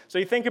zoos. So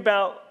you think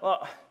about,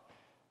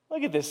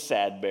 look at this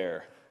sad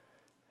bear.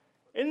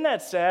 Isn't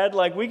that sad?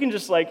 Like we can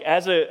just like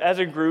as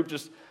a group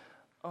just,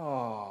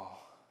 oh,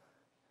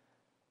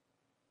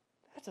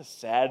 that's a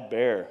sad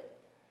bear.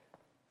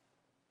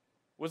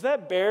 Was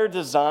that bear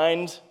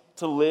designed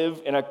to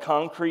live in a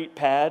concrete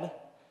pad?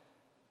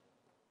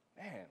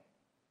 Man,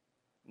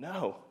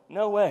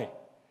 no way.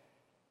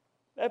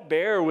 That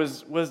bear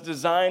was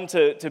designed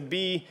to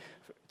be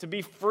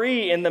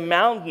free in the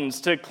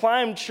mountains, to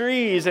climb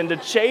trees and to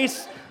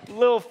chase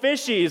little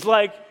fishies.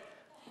 Like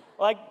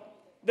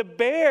the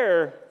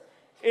bear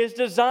is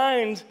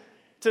designed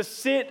to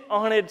sit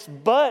on its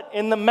butt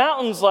in the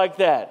mountains like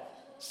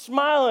that,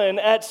 smiling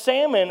at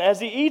salmon as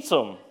he eats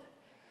them.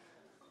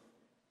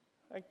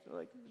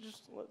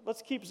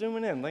 Let's keep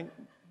zooming in. Like,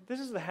 this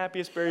is the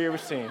happiest bear you ever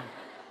seen.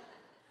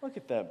 Look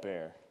at that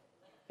bear.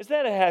 Is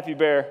that a happy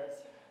bear?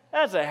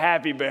 That's a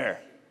happy bear.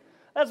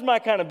 That's my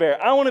kind of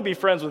bear. I want to be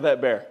friends with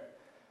that bear.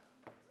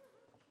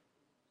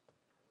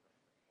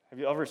 Have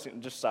you ever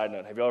seen, just side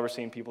note, have you ever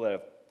seen people that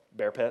have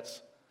bear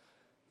pets?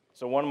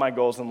 So one of my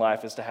goals in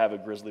life is to have a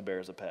grizzly bear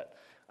as a pet.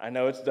 I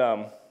know it's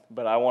dumb,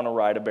 but I want to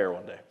ride a bear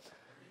one day.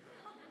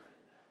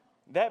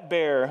 That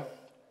bear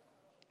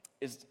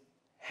is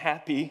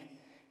happy.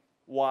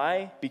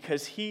 Why?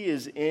 Because he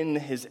is in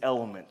his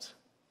element.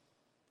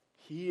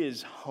 He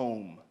is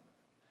home.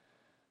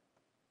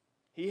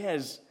 He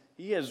has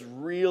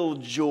real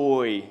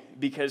joy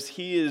because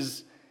he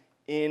is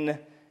in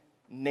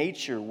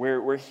nature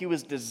where he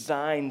was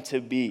designed to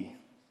be.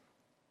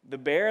 The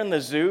bear in the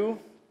zoo,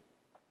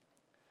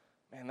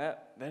 man,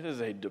 that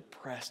is a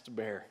depressed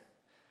bear.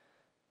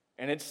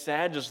 And it's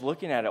sad just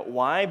looking at it.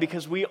 Why?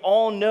 Because we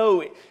all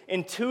know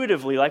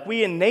intuitively, like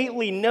we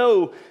innately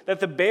know that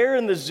the bear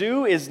in the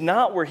zoo is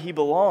not where he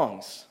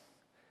belongs.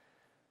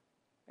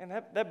 And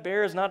that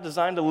bear is not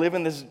designed to live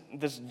in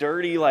this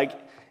dirty,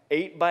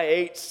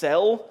 8x8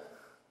 cell.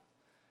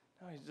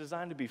 No, he's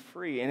designed to be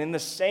free. And in the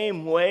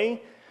same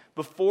way,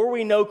 before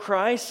we know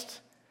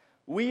Christ,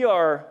 we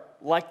are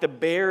like the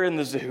bear in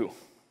the zoo.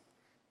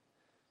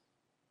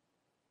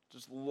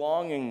 Just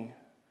longing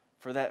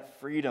for that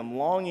freedom,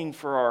 longing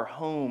for our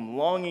home,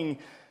 longing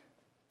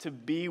to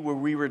be where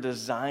we were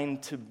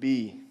designed to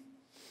be.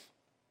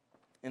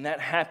 And that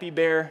happy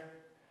bear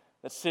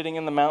that's sitting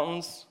in the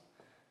mountains,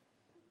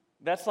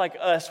 that's like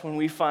us when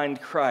we find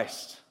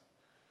Christ.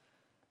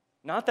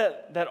 Not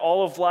that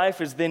all of life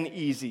is then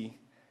easy,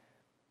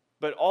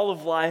 but all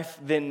of life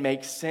then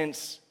makes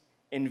sense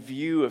in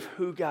view of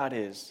who God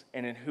is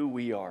and in who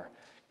we are.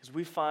 Because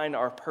we find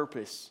our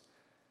purpose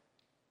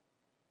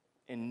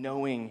in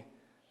knowing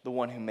the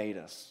one who made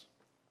us.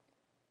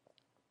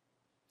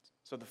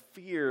 So the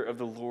fear of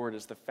the Lord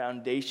is the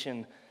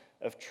foundation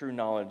of true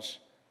knowledge.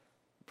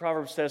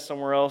 Proverbs says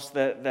somewhere else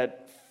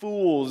that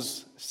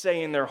fools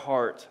say in their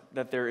heart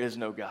that there is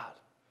no God.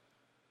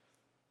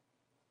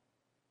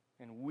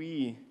 And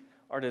we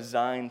are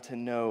designed to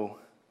know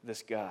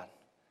this God.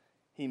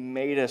 He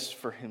made us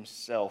for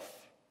himself.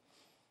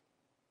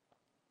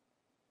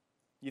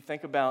 You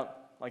think about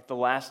the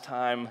last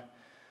time.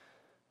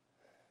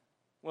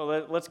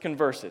 Well, let's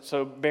converse it.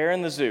 So, bear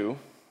in the zoo.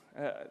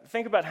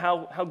 Think about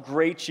how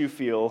great you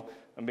feel.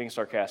 I'm being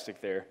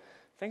sarcastic there.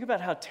 Think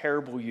about how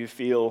terrible you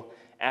feel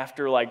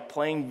after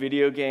playing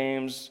video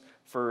games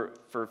for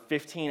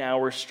 15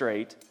 hours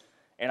straight.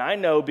 And I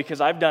know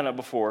because I've done it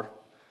before.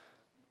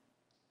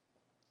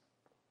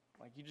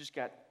 You just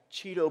got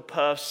Cheeto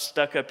Puffs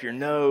stuck up your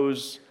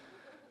nose,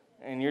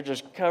 and you're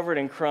just covered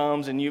in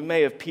crumbs, and you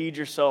may have peed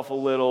yourself a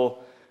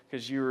little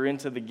because you were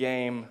into the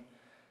game.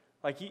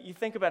 You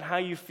think about how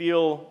you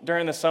feel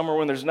during the summer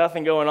when there's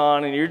nothing going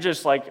on, and you're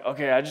just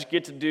okay, I just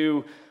get to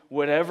do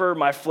whatever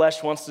my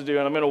flesh wants to do,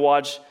 and I'm going to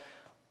watch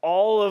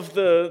all of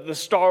the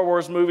Star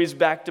Wars movies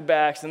back to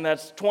backs, and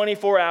that's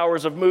 24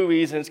 hours of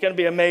movies, and it's going to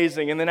be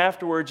amazing. And then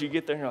afterwards, you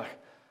get there, and you're like,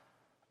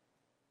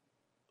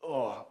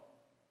 oh,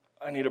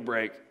 I need a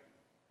break.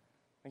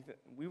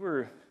 We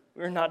were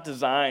not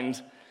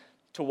designed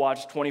to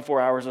watch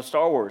 24 hours of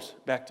Star Wars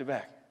back to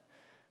back.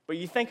 But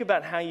you think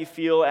about how you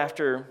feel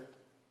after,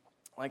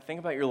 think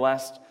about your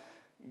last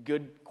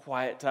good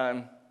quiet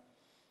time.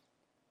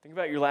 Think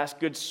about your last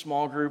good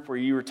small group where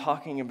you were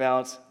talking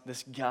about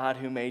this God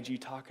who made you,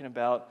 talking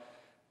about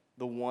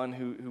the one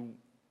who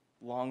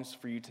longs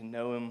for you to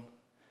know him.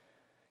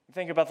 You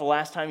think about the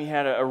last time you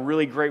had a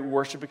really great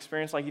worship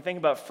experience. You think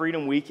about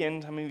Freedom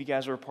Weekend. How many of you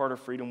guys were a part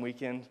of Freedom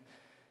Weekend?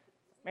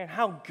 Man,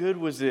 how good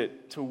was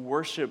it to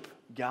worship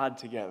God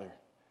together?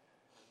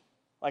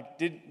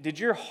 Did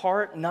your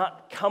heart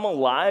not come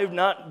alive,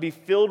 not be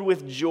filled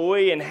with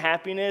joy and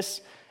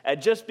happiness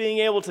at just being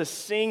able to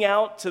sing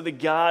out to the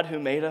God who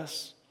made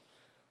us?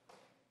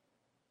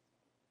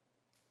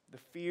 The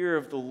fear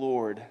of the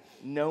Lord,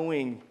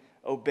 knowing,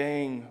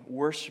 obeying,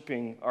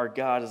 worshiping our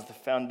God is the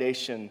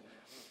foundation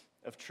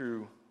of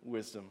true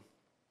wisdom.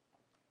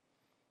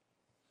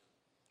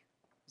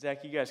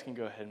 Zach, you guys can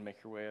go ahead and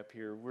make your way up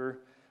here. We're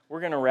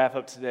going to wrap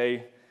up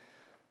today.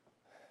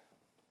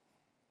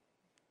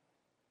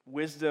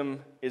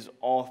 Wisdom is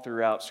all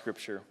throughout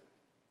Scripture.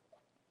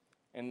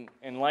 And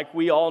like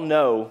we all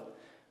know,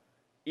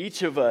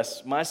 each of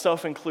us,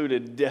 myself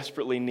included,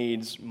 desperately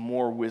needs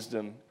more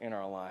wisdom in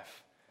our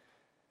life.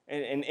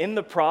 And in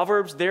the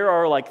Proverbs, there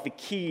are the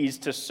keys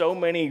to so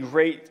many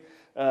great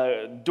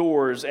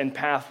doors and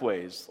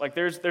pathways.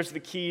 There's the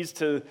keys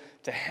to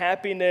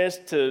happiness,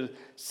 to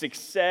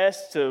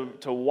success,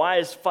 to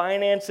wise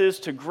finances,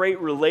 to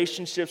great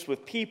relationships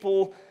with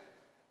people.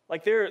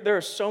 There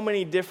are so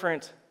many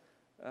different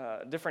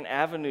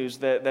avenues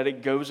that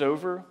it goes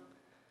over,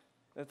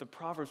 that the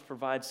Proverbs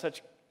provide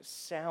such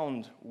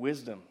sound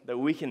wisdom that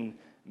we can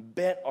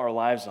bet our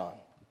lives on.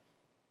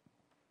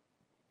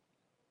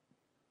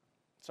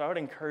 So I would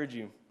encourage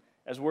you,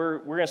 as we're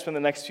going to spend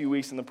the next few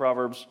weeks in the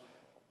Proverbs,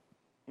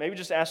 maybe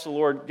just ask the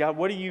Lord, God,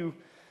 what do you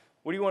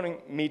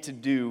want me to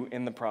do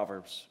in the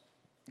Proverbs?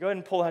 Go ahead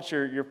and pull out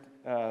your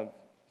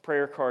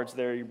prayer cards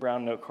there, your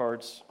brown note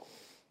cards.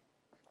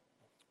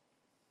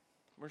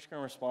 We're just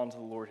going to respond to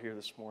the Lord here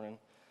this morning.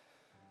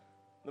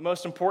 The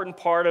most important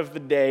part of the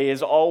day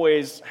is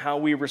always how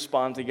we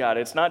respond to God.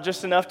 It's not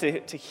just enough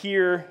to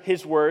hear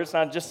His words, it's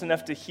not just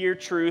enough to hear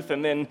truth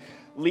and then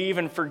leave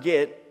and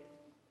forget,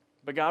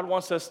 but God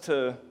wants us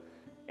to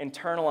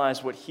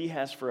internalize what He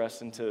has for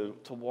us and to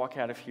walk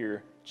out of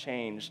here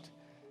changed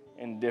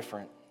and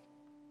different.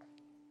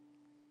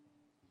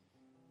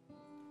 I'm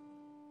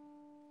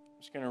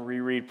just going to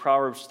reread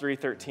Proverbs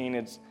 3:13.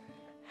 It's,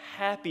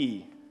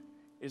 happy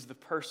is the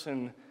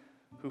person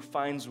who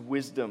finds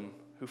wisdom,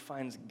 who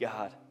finds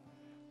God,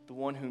 the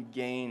one who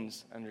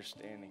gains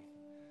understanding.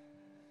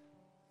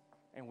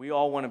 And we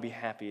all want to be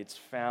happy. It's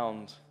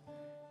found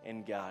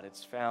in God.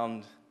 It's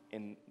found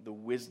in the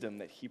wisdom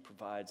that He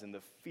provides, in the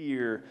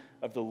fear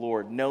of the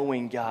Lord,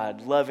 knowing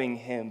God, loving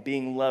Him,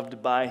 being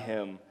loved by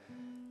Him.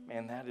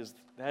 Man, that is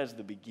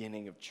the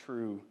beginning of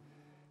true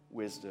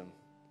wisdom.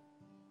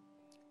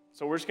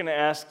 So we're just going to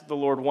ask the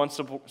Lord one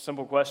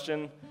simple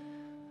question,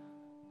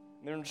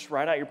 and then just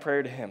write out your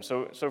prayer to Him.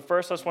 So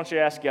first, I just want you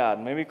to ask God.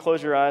 Maybe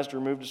close your eyes to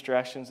remove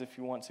distractions if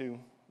you want to.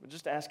 But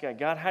just ask God,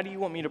 God, how do you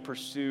want me to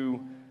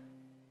pursue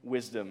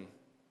wisdom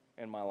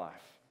in my life?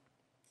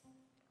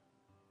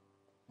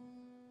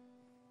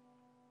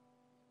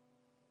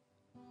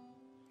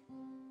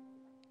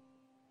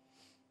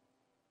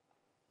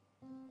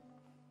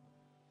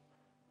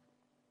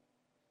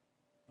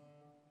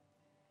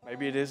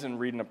 Maybe it is in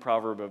reading a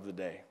proverb of the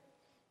day.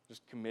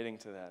 Just committing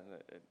to that.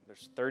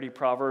 There's 30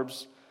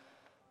 proverbs.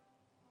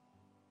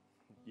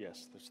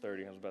 Yes, there's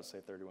 30. I was about to say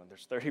 31.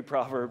 There's 30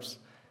 proverbs.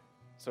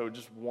 So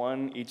just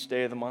one each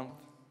day of the month.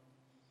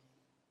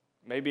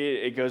 Maybe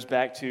it goes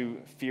back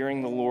to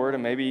fearing the Lord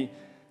and maybe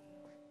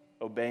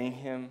obeying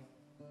Him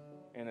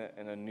in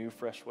a new,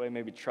 fresh way.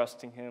 Maybe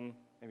trusting Him.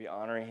 Maybe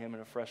honoring Him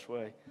in a fresh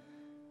way.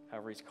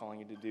 However He's calling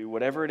you to do.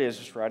 Whatever it is,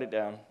 just write it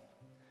down.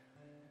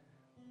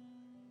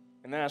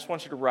 And then I just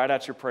want you to write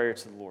out your prayer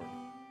to the Lord.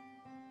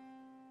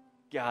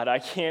 God, I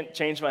can't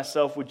change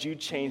myself. Would you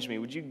change me?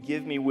 Would you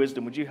give me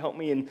wisdom? Would you help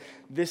me in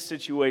this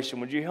situation?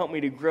 Would you help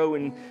me to grow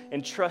in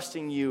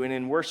trusting you and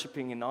in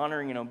worshiping and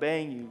honoring and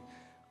obeying you?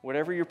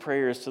 Whatever your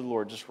prayer is to the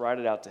Lord, just write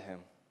it out to Him.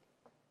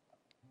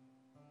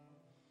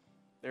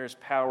 There is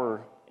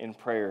power in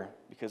prayer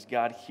because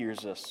God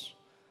hears us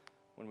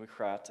when we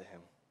cry out to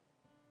Him.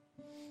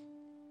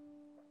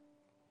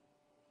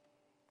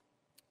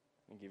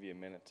 I'll give you a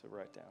minute to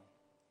write down.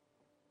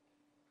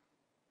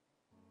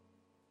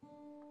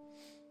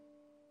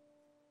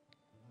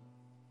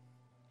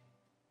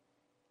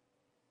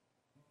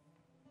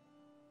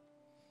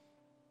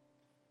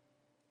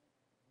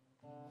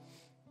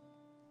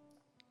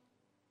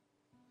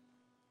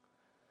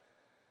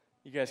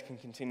 You guys can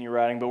continue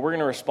writing, but we're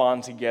going to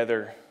respond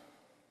together.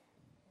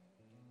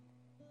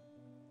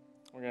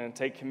 We're going to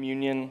take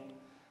communion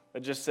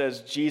that just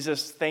says,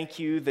 Jesus, thank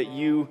you that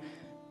you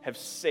have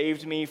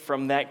saved me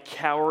from that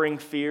cowering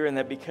fear and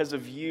that because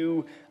of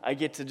you, I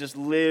get to just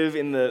live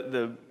in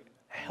the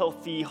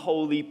healthy,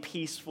 holy,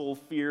 peaceful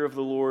fear of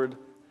the Lord.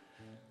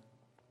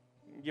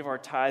 give our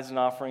tithes and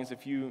offerings,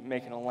 if you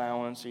make an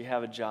allowance or you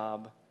have a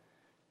job,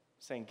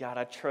 saying, God,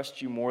 I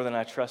trust you more than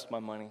I trust my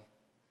money.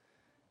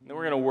 And then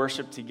we're going to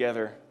worship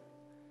together.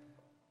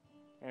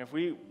 And if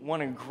we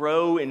want to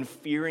grow in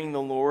fearing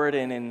the Lord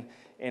and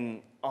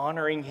in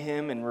honoring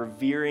Him and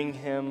revering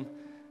Him,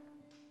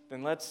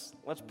 then let's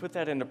put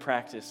that into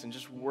practice and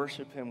just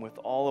worship Him with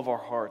all of our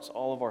hearts,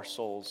 all of our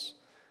souls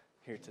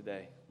here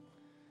today.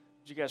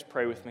 Would you guys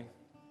pray with me?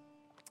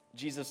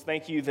 Jesus,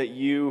 thank you that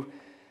you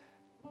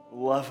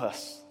love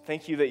us.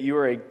 Thank you that you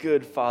are a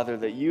good Father,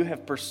 that you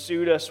have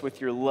pursued us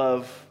with your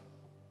love.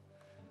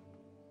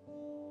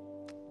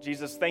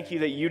 Jesus, thank you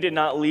that you did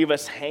not leave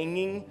us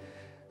hanging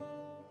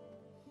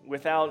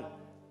without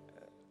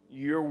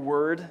your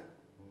word.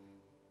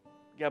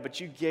 God, but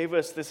you gave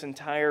us this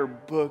entire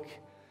book,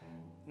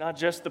 not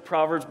just the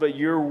Proverbs, but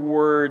your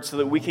word, so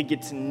that we could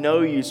get to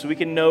know you, so we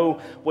can know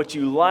what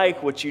you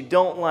like, what you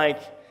don't like,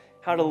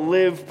 how to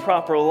live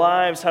proper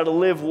lives, how to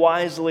live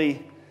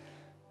wisely.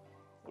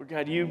 Lord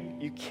God,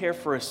 you care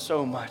for us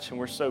so much, and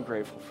we're so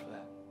grateful for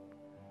that.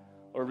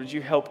 Lord, would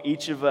you help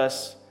each of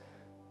us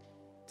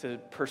to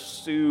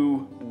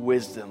pursue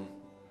wisdom,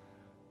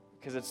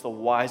 because it's the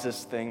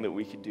wisest thing that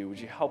we could do. Would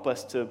you help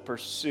us to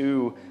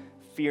pursue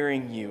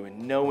fearing you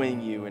and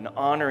knowing you and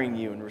honoring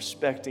you and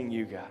respecting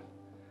you, God?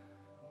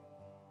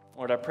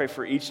 Lord, I pray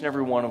for each and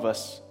every one of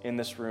us in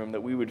this room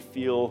that we would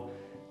feel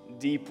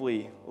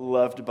deeply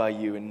loved by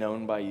you and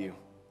known by you.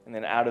 And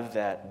then out of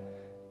that,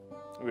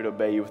 we would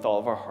obey you with all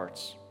of our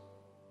hearts.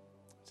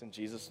 It's in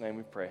Jesus' name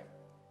we pray.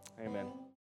 Amen.